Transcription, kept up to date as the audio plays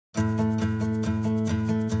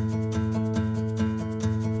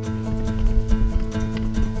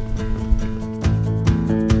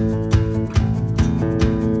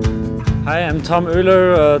Hi, I'm Tom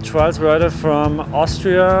Oehler, a trials rider from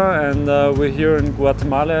Austria, and we're here in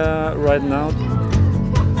Guatemala right now.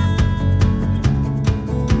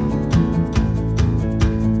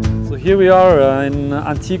 So here we are in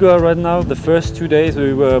Antigua right now. The first 2 days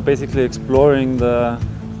we were basically exploring the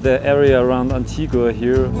area around Antigua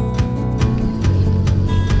here.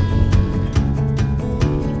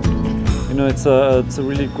 You know, it's a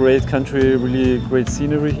really great country, really great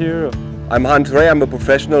scenery here. I'm Andre, I'm a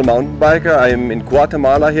professional mountain biker. I'm in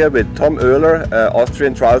Guatemala here with Tom Oehler,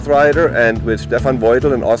 Austrian trials rider, and with Stefan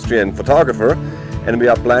Voitel, an Austrian photographer. And we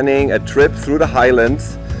are planning a trip through the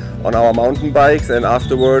highlands on our mountain bikes, and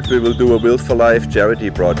afterwards we will do a Wheels for Life charity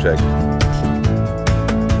project.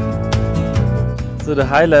 So the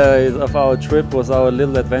highlight of our trip was our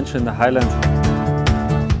little adventure in the highlands.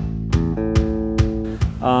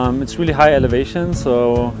 It's really high elevation,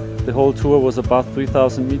 so the whole tour was about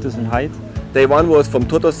 3,000 meters in height. Day one was from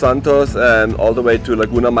Todos Santos and all the way to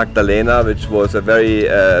Laguna Magdalena, which was a very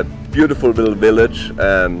beautiful little village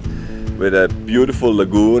with a beautiful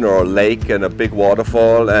lagoon or lake and a big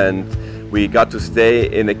waterfall. And we got to stay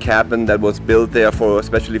in a cabin that was built there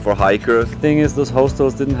especially for hikers. The thing is, those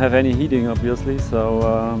hostels didn't have any heating, obviously,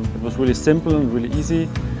 so it was really simple and really easy,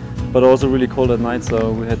 but also really cold at night,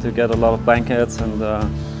 so we had to get a lot of blankets and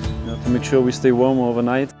to make sure we stay warm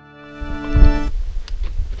overnight.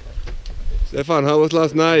 Stefan, how was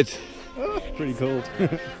last night? Pretty cold.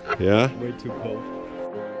 Yeah? Way too cold.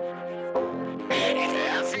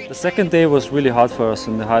 The second day was really hard for us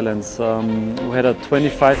in the highlands. We had a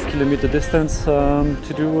 25-kilometer distance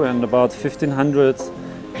to do and about 1,500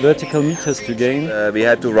 vertical meters to gain. We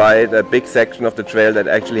had to ride a big section of the trail that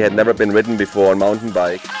actually had never been ridden before on mountain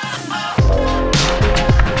bike.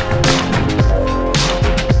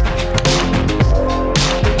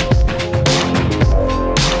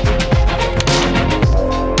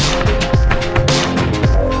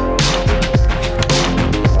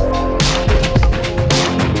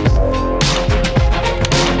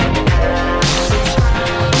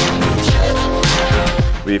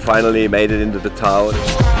 We finally made it into the town.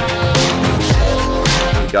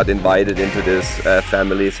 We got invited into this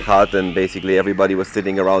family's hut, and basically everybody was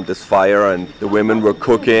sitting around this fire, and the women were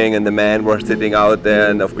cooking and the men were sitting out there,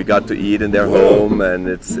 and we got to eat in their home. And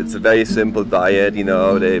it's a very simple diet, you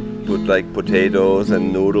know. They put like potatoes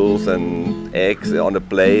and noodles and eggs on a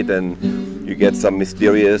plate, and you get some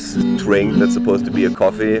mysterious drink that's supposed to be a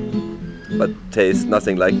coffee but tastes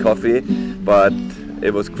nothing like coffee. But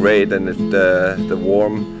it was great, and the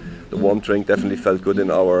warm drink definitely felt good in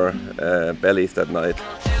our bellies that night.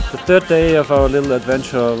 The third day of our little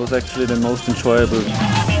adventure was actually the most enjoyable.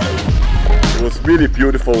 It was really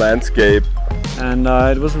beautiful landscape. And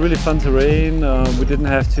it was really fun terrain. We didn't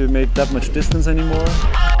have to make that much distance anymore.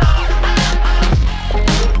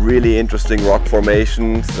 Really interesting rock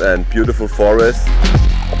formations and beautiful forests.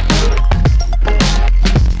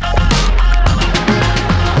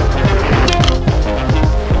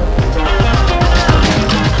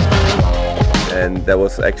 And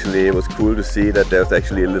it was cool to see that there's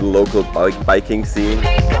actually a little local biking scene.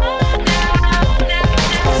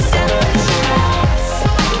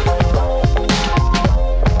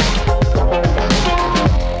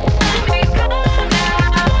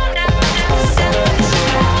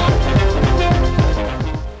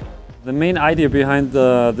 The main idea behind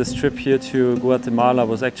this trip here to Guatemala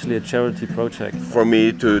was actually a charity project. For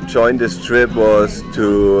me to join this trip was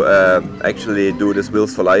to actually do this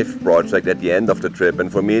Wheels for Life project at the end of the trip,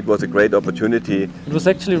 and for me it was a great opportunity. It was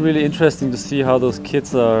actually really interesting to see how those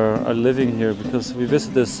kids are living here, because we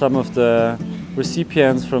visited some of the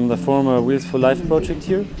recipients from the former Wheels for Life project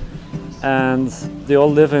here, and they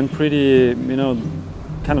all live in pretty,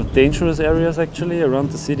 kind of dangerous areas actually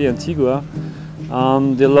around the city Antigua.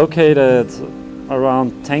 They're located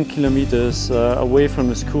around 10 kilometers away from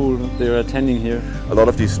the school they're attending here. A lot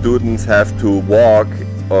of these students have to walk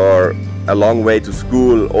or a long way to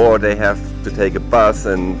school, or they have to take a bus,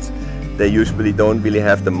 and they usually don't really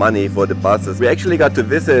have the money for the buses. We actually got to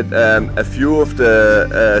visit a few of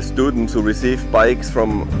the students who received bikes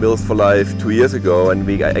from Wheels for Life 2 years ago, and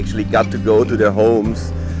we actually got to go to their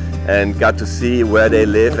homes and got to see where they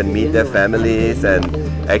live and meet their families and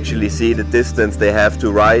actually see the distance they have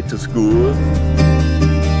to ride to school.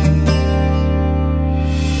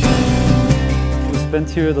 We spent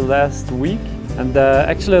here the last week, and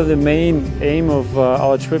actually the main aim of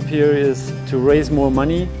our trip here is to raise more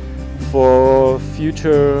money for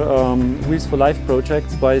future Wheels for Life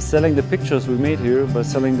projects by selling the pictures we made here, by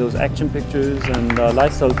selling those action pictures and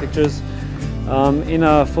lifestyle pictures in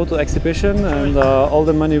a photo exhibition, and all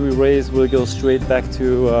the money we raise will go straight back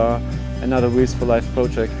to another Wheels for Life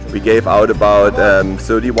project. We gave out about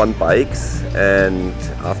 31 bikes, and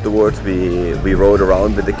afterwards we rode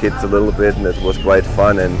around with the kids a little bit, and it was quite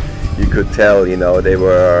fun. And you could tell, you know, they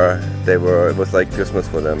were. It was like Christmas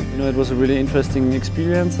for them. You know, it was a really interesting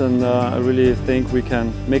experience, and I really think we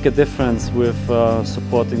can make a difference with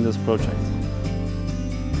supporting this project.